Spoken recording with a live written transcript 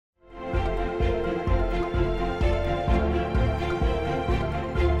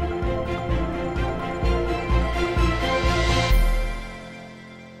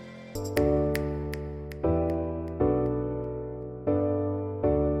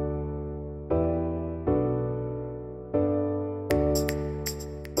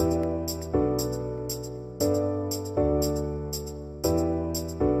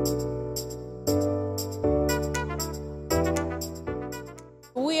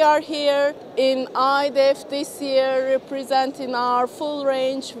we are here in IDEF this year representing our full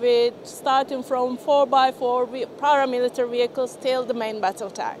range with starting from 4x4 paramilitary vehicles till the main battle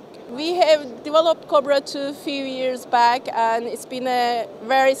tank. We have developed Cobra 2 a few years back and it's been a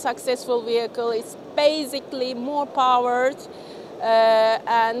very successful vehicle. It's basically more powered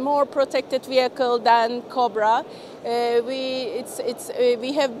and more protected vehicle than Cobra. We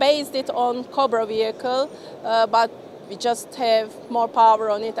have based it on Cobra vehicle, but we just have more power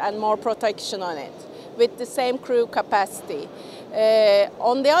on it and more protection on it with the same crew capacity.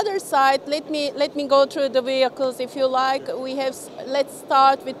 On the other side, let me go through the vehicles if you like. Let's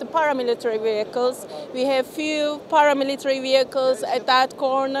start with the paramilitary vehicles. We have few paramilitary vehicles at that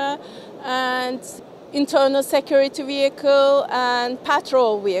corner, and internal security vehicle and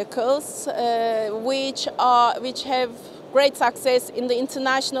patrol vehicles, which have great success in the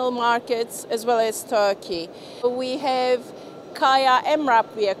international markets as well as Turkey. We have Kaya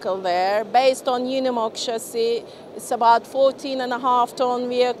MRAP vehicle there, based on Unimog chassis. It's about 14.5-ton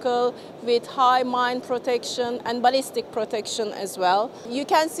vehicle with high mine protection and ballistic protection as well. You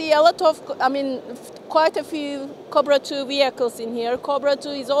can see a lot of, quite a few Cobra 2 vehicles in here. Cobra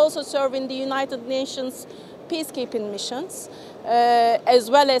 2 is also serving the United Nations peacekeeping missions, as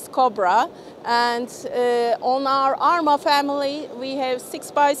well as Cobra. And on our Arma family, we have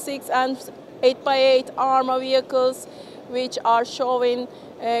 6x6 and 8x8 Arma vehicles, which are showing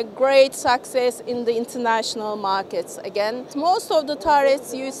great success in the international markets. Again, most of the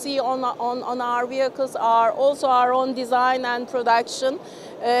turrets you see on our vehicles are also our own design and production.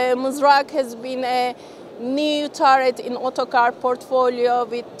 Mızrak has been a new turret in Otokar portfolio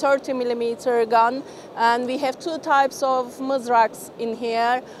with 30mm gun, and we have two types of Mızraks in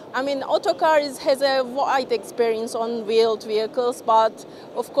here. Otokar has a wide experience on wheeled vehicles, but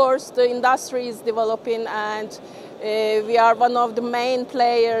of course the industry is developing, and we are one of the main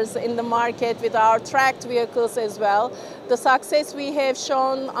players in the market with our tracked vehicles as well. The success we have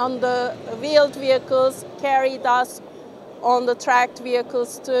shown on the wheeled vehicles carried us on the tracked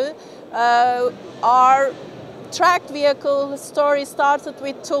vehicles too. Our tracked vehicle story started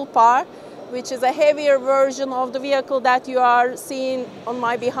with Tulpar, which is a heavier version of the vehicle that you are seeing on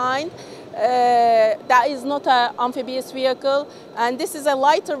my behind. That is not an amphibious vehicle, and this is a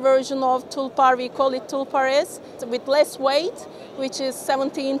lighter version of Tulpar. We call it Tulpar-S, with less weight, which is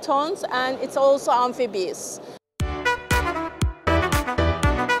 17 tons, and it's also amphibious.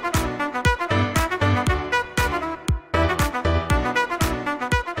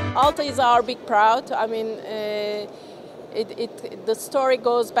 Alta is our big proud. The story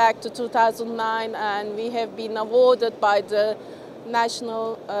goes back to 2009, and we have been awarded by the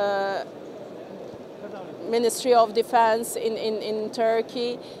National Ministry of Defence in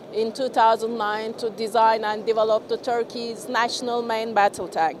Turkey in 2009 to design and develop the Turkey's national main battle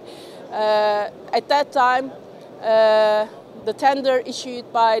tank. At that time, the tender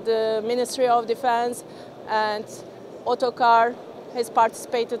issued by the Ministry of Defence, and Otokar has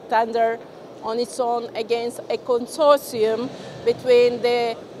participated tender on its own against a consortium between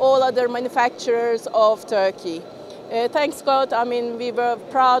all other manufacturers of Turkey. Thanks God,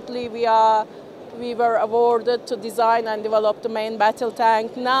 we were awarded to design and develop the main battle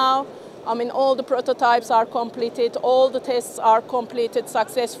tank. Now, all the prototypes are completed, all the tests are completed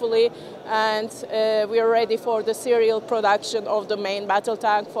successfully, and we are ready for the serial production of the main battle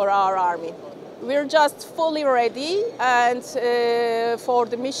tank for our army. We're just fully ready and for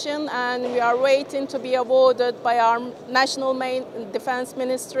the mission, and we are waiting to be awarded by our National Main Defense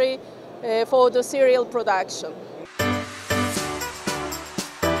Ministry for the serial production.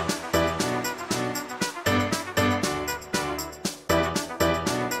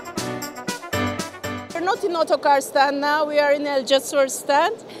 We're not in Otokar stand now, we are in El Jasur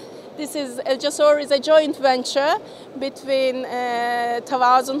stand. El Jasur is a joint venture between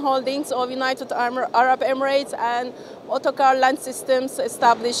Tawazun Holdings of United Arab Emirates and Otokar Land Systems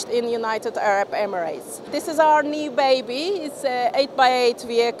established in United Arab Emirates. This is our new baby. It's an 8x8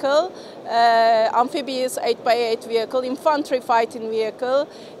 vehicle, amphibious 8x8 vehicle, infantry fighting vehicle,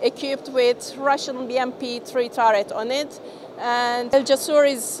 equipped with Russian BMP-3 turret on it. And El Jasur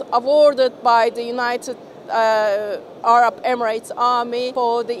is awarded by the United Arab Emirates Army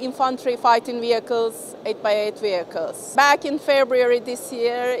for the infantry fighting vehicles, 8x8 vehicles. Back in February this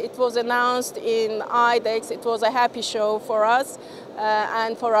year, it was announced in IDEX. It was a happy show for us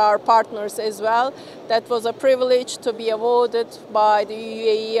and for our partners as well. That was a privilege to be awarded by the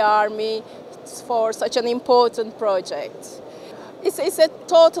UAE Army for such an important project. It's a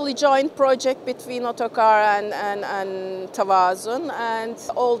totally joint project between Otokar and Tawazun, and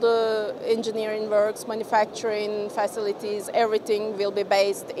all the engineering works, manufacturing facilities, everything will be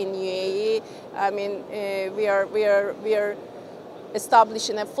based in UAE. I mean, we are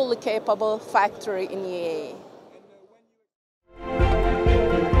establishing a fully capable factory in UAE.